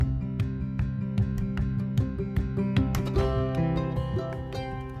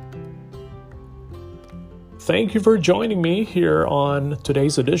Thank you for joining me here on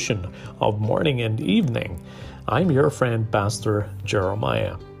today's edition of Morning and Evening. I'm your friend, Pastor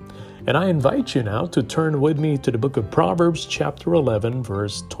Jeremiah. And I invite you now to turn with me to the book of Proverbs, chapter 11,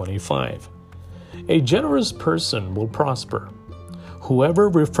 verse 25. A generous person will prosper. Whoever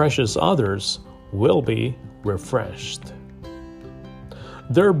refreshes others will be refreshed.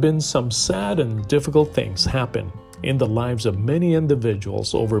 There have been some sad and difficult things happen in the lives of many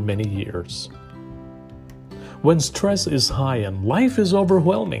individuals over many years. When stress is high and life is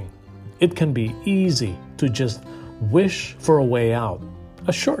overwhelming, it can be easy to just wish for a way out,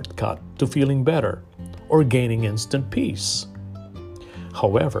 a shortcut to feeling better or gaining instant peace.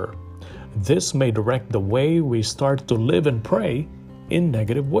 However, this may direct the way we start to live and pray in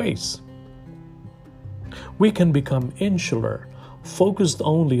negative ways. We can become insular, focused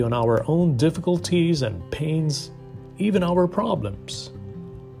only on our own difficulties and pains, even our problems.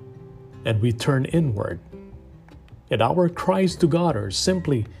 And we turn inward. And our cries to God are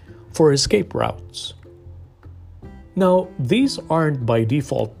simply for escape routes. Now, these aren't by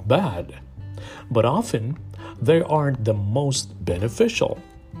default bad, but often they aren't the most beneficial.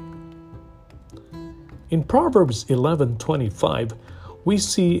 In Proverbs 11:25, we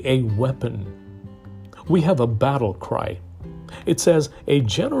see a weapon. We have a battle cry. It says, "A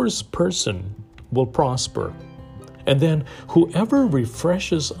generous person will prosper." And then, "Whoever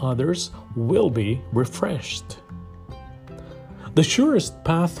refreshes others will be refreshed." The surest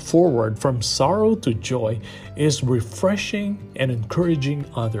path forward from sorrow to joy is refreshing and encouraging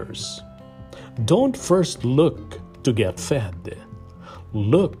others. Don't first look to get fed.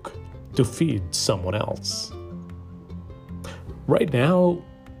 Look to feed someone else. Right now,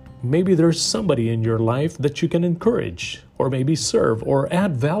 maybe there's somebody in your life that you can encourage, or maybe serve, or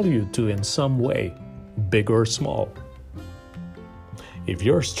add value to in some way, big or small. If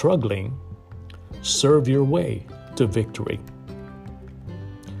you're struggling, serve your way to victory.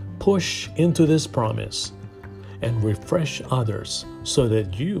 Push into this promise and refresh others so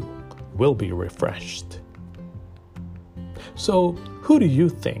that you will be refreshed. So, who do you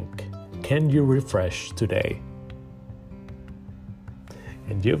think can you refresh today?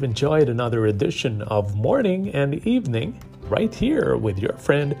 And you've enjoyed another edition of Morning and Evening right here with your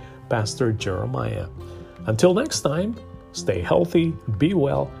friend, Pastor Jeremiah. Until next time, stay healthy, be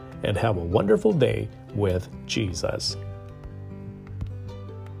well, and have a wonderful day with Jesus.